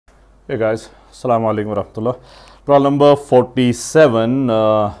Hey guys, Assalamu alaikum warahmatullah. Problem number 47,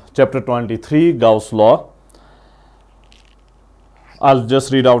 chapter 23, Gauss's law. I'll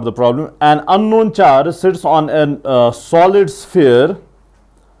just read out the problem. An unknown charge sits on a solid sphere,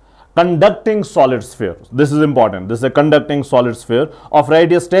 conducting solid sphere. This is important. This is a conducting solid sphere of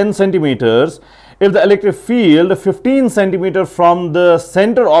radius 10 centimeters. If the electric field 15 centimeter from the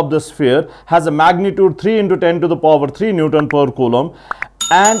center of the sphere has a magnitude 3 into 10 to the power 3 Newton per Coulomb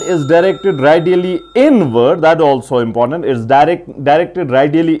and is directed radially inward, that also important, is directed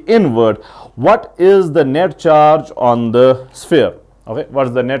radially inward, what is the net charge on the sphere? Okay, what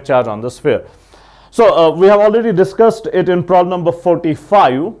is the net charge on the sphere? So we have already discussed it in problem number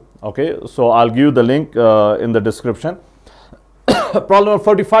 45. Okay, so I'll give you the link in the description. Problem number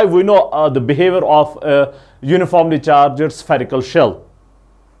 45, we know the behavior of a uniformly charged spherical shell.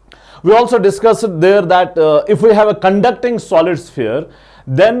 We also discussed there that if we have a conducting solid sphere,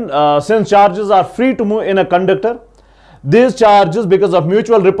 then since charges are free to move in a conductor, these charges, because of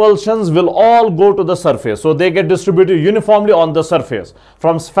mutual repulsions, will all go to the surface. So they get distributed uniformly on the surface.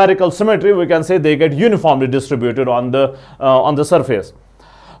 From spherical symmetry, we can say they get uniformly distributed on the surface.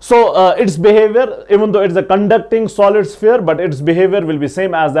 So its behavior, even though it's a conducting solid sphere, but its behavior will be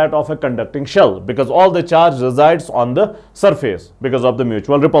same as that of a conducting shell, because all the charge resides on the surface because of the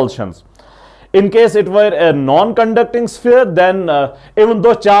mutual repulsions. In case it were a non-conducting sphere, then even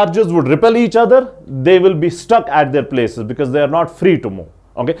though charges would repel each other, they will be stuck at their places because they are not free to move.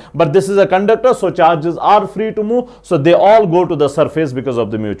 Okay, but this is a conductor, so charges are free to move, so they all go to the surface because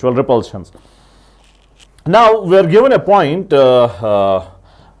of the mutual repulsions. Now we are given a point.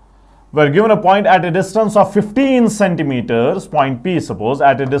 We're given a point at a distance of 15 centimeters, point P suppose,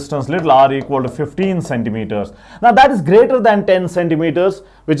 at a distance little r equal to 15 centimeters. Now that is greater than 10 centimeters,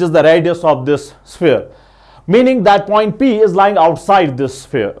 which is the radius of this sphere, meaning that point P is lying outside this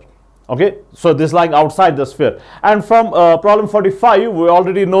sphere. Okay, so this is lying outside the sphere. And from problem 45, we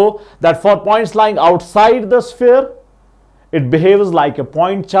already know that for points lying outside the sphere, it behaves like a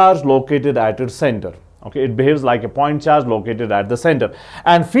point charge located at its center. Okay, it behaves like a point charge located at the center.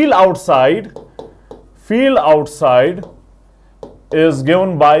 And field outside is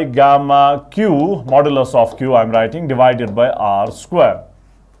given by gamma q, modulus of q I'm writing, divided by r square.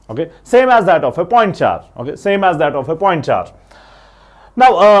 Okay, same as that of a point charge. Okay, same as that of a point charge.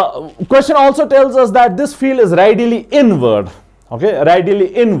 Now, question also tells us that this field is radially inward. Okay, radially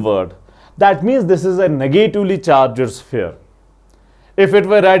inward. That means this is a negatively charged sphere. If it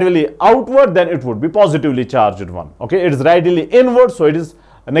were radially outward, then it would be positively charged one. Okay, it is radially inward, so it is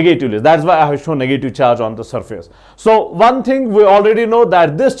negatively. That's why I have shown negative charge on the surface. So one thing we already know,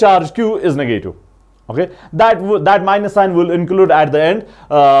 that this charge q is negative. Okay, that minus sign will include at the end.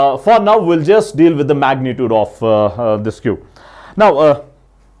 For now, we'll just deal with the magnitude of this q. Now,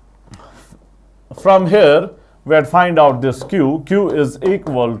 from here, we had find out this q. Q is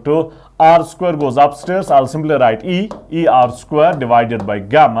equal to r square goes upstairs. I'll simply write e r square divided by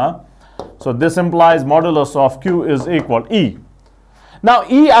gamma. So this implies modulus of q is equal e. Now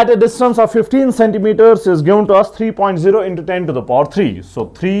e at a distance of 15 centimeters is given to us 3.0 into 10 to the power 3. So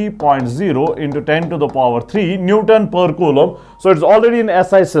 3.0 into 10 to the power 3 Newton per Coulomb. So it's already in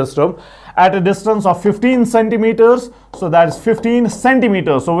SI system at a distance of 15 centimeters. So that is 15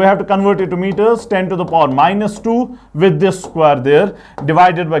 centimeters. So we have to convert it to meters. 10 to the power minus 2 with this square there,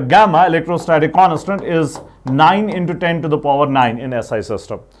 divided by gamma, electrostatic constant, is 9 into 10 to the power 9 in SI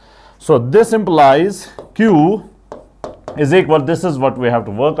system. So this implies q is equal, this is what we have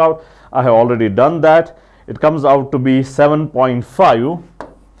to work out. I have already done that. It comes out to be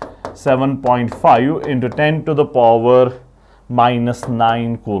 7.5 into 10 to the power minus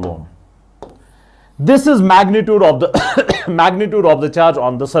 9 Coulomb. This is magnitude of the magnitude of the charge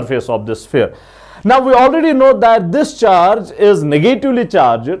on the surface of this sphere. Now we already know that this charge is negatively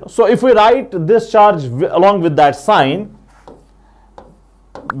charged. So if we write this charge along with that sign,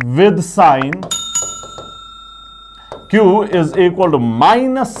 with sign, q is equal to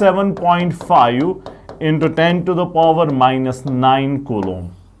minus 7.5 into 10 to the power minus 9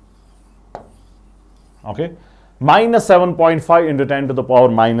 Coulomb. Okay, minus 7.5 into 10 to the power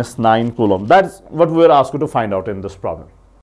minus 9 Coulomb. That's what we were asked to find out in this problem.